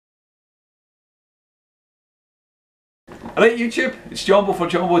Alright YouTube, it's Johnbo for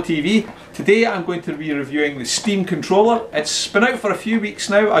Johnbo TV. Today I'm going to be reviewing the Steam controller. It's been out for a few weeks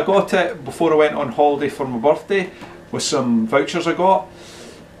now. I got it before I went on holiday for my birthday with some vouchers I got.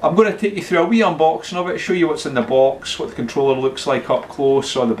 I'm going to take you through a wee unboxing of it, show you what's in the box, what the controller looks like up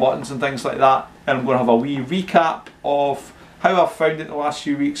close, all the buttons and things like that. And I'm going to have a wee recap of how I've found it the last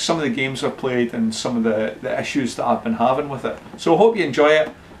few weeks, some of the games I've played and some of the issues that I've been having with it. So I hope you enjoy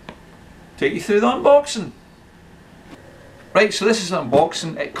it. Take you through the unboxing. Right, so this is an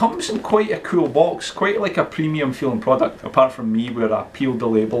unboxing. It comes in quite a cool box, quite like a premium feeling product, apart from me where I peeled the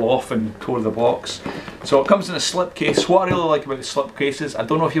label off and tore the box. So it comes in a slipcase. What I really like about the slipcase is, I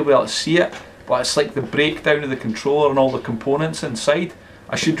don't know if you'll be able to see it, but it's like the breakdown of the controller and all the components inside.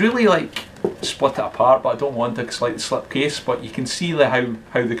 I should really like split it apart, but I don't want to because I like the slipcase, but you can see how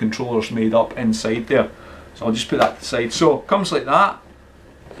the controller's made up inside there. So I'll just put that to the side. So it comes like that.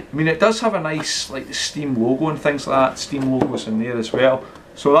 I mean, it does have a nice, like, the Steam logo and things like that. Steam logo's in there as well.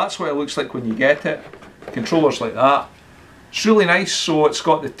 So that's what it looks like when you get it. The controller's like that. It's really nice. So it's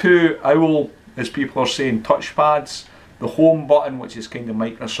got the two owl, as people are saying, touchpads. The home button, which is kind of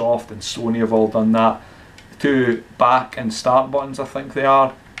Microsoft and Sony have all done that. The two back and start buttons, I think they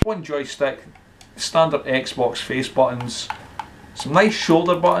are. One joystick. Standard Xbox face buttons. Some nice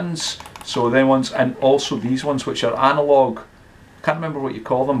shoulder buttons. So then ones, and also these ones which are analog. Can't remember what you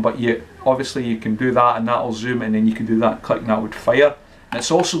call them, but obviously you can do that and that'll zoom, and then you can do that click and that would fire. And it's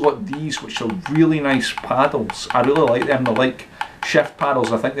also got these which are really nice paddles. I really like them. They're like shift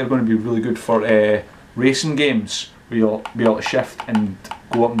paddles. I think they're going to be really good for racing games where you'll be able to shift and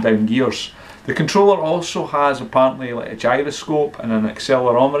go up and down gears. The controller also has apparently like a gyroscope and an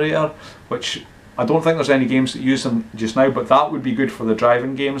accelerometer, which I don't think there's any games that use them just now, but that would be good for the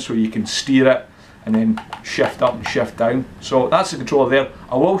driving games where you can steer it and then shift up and shift down. So that's the controller there.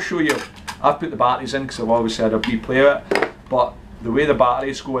 I will show you, I've put the batteries in because I've always said I'd replay it, but the way the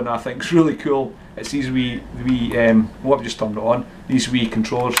batteries go in I think is really cool. It's these wee what I've just turned it on, these wee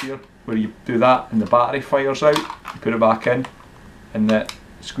controllers here, where you do that and the battery fires out, you put it back in, and then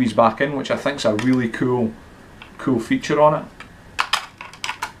squeeze back in, which I think is a really cool feature on it.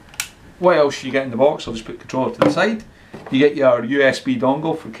 What else you get in the box? I'll just put the controller to the side. You get your USB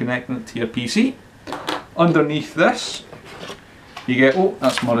dongle for connecting it to your PC. Underneath this, you get, oh,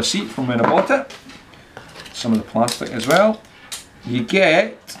 that's my receipt from when I bought it. Some of the plastic as well. You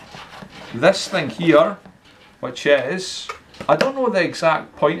get this thing here, which is, I don't know the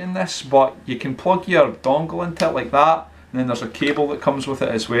exact point in this, but you can plug your dongle into it like that, and then there's a cable that comes with it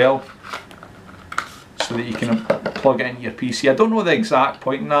as well, so that you can plug it into your PC. I don't know the exact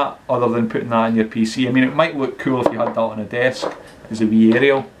point in that, other than putting that in your PC. I mean, it might look cool if you had that on a desk as a wee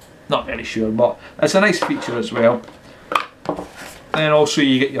aerial. Not very sure, but it's a nice feature as well. And also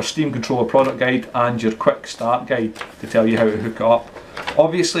you get your Steam controller product guide and your quick start guide to tell you how to hook it up.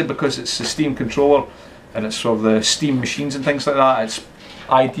 Obviously, because it's the Steam controller and it's for the Steam machines and things like that, it's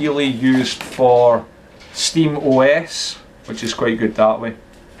ideally used for Steam OS, which is quite good that way.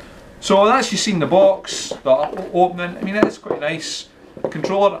 So that's, you've seen the box, the opening. I mean, it's quite nice. The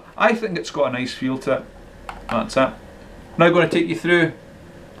controller, I think it's got a nice feel to it. That's it. Now I'm going to take you through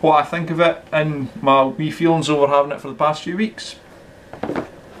what I think of it and my wee feelings over having it for the past few weeks.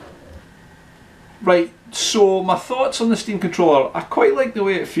 Right, so my thoughts on the Steam controller. I quite like the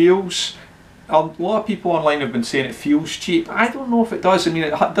way it feels. A lot of people online have been saying it feels cheap. I don't know if it does. I mean,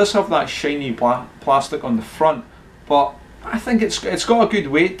 it does have that shiny plastic on the front, but I think it's got a good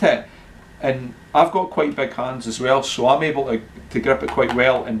weight to it, and I've got quite big hands as well, so I'm able to grip it quite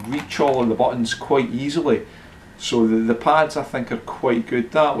well and reach all of the buttons quite easily. So the pads I think are quite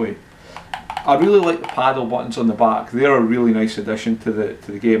good that way. I really like the paddle buttons on the back. They're a really nice addition to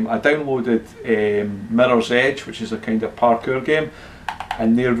the game. I downloaded Mirror's Edge, which is a kind of parkour game,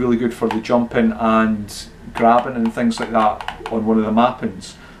 and they're really good for the jumping and grabbing and things like that on one of the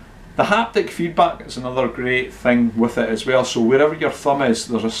mappings. The haptic feedback is another great thing with it as well, so wherever your thumb is,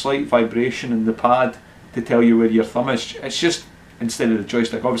 there's a slight vibration in the pad to tell you where your thumb is. It's just, instead of the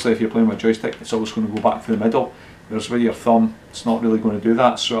joystick, obviously if you're playing with a joystick it's always going to go back to the middle, whereas with your thumb it's not really going to do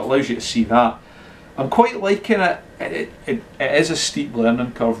that, so it allows you to see that. I'm quite liking it. It is a steep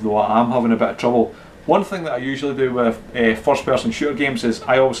learning curve though, I'm having a bit of trouble. One thing that I usually do with first person shooter games is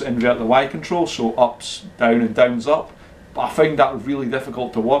I always invert the Y control, so ups down and downs up. But I find that really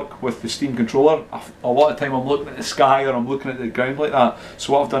difficult to work with the Steam controller. A lot of time I'm looking at the sky or I'm looking at the ground like that.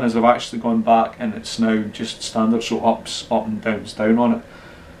 So what I've done is I've actually gone back and it's now just standard, so ups up and downs down on it.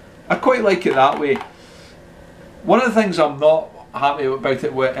 I quite like it that way. One of the things I'm not happy about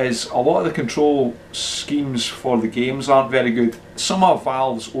it is a lot of the control schemes for the games aren't very good. Some of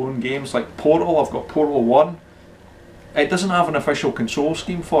Valve's own games, like Portal, I've got Portal 1, it doesn't have an official control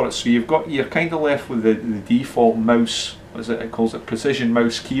scheme for it, so you're kind of left with the default mouse, what is it, it calls it precision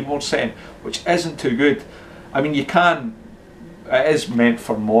mouse keyboard setting, which isn't too good. I mean, it is meant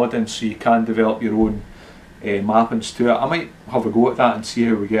for modding, so you can develop your own mappings to it. I might have a go at that and see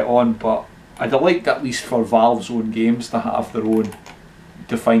how we get on, but I'd have liked, at least for Valve's own games, to have their own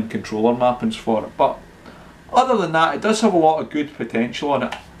defined controller mappings for it. But other than that, it does have a lot of good potential on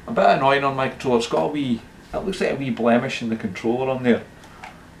it. A bit annoying on my controller, it's got it looks like a wee blemish in the controller on there.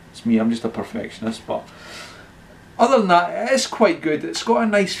 It's me, I'm just a perfectionist, but other than that, it is quite good. It's got a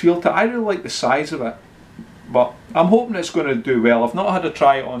nice feel to it. I really like the size of it, but I'm hoping it's going to do well. I've not had a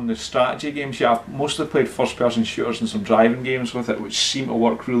try on the strategy games yet. I've mostly played first person shooters and some driving games with it, which seem to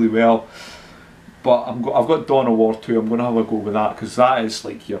work really well. But I've got Dawn of War 2, I'm going to have a go with that, because that is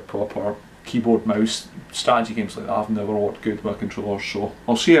like your proper keyboard mouse. Strategy games like that have never worked good with a controller, so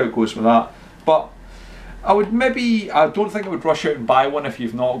I'll see how it goes with that. But I don't think I would rush out and buy one if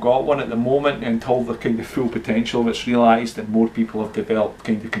you've not got one at the moment, until the kind of full potential of it's realised and more people have developed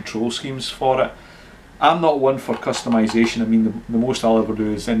kind of control schemes for it. I'm not one for customisation. I mean, the most I'll ever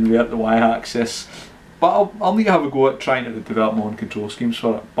do is invert the y-axis, but I'll need to have a go at trying to develop my own control schemes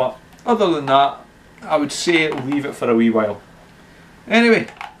for it. But other than that, I would say leave it for a wee while. Anyway,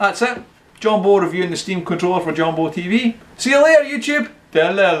 that's it. Johnbo reviewing the Steam controller for Johnbo TV. See you later, YouTube.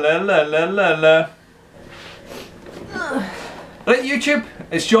 Right, YouTube,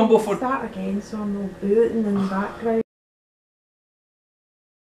 it's Johnbo for... Start again, so I'm not booting in the background.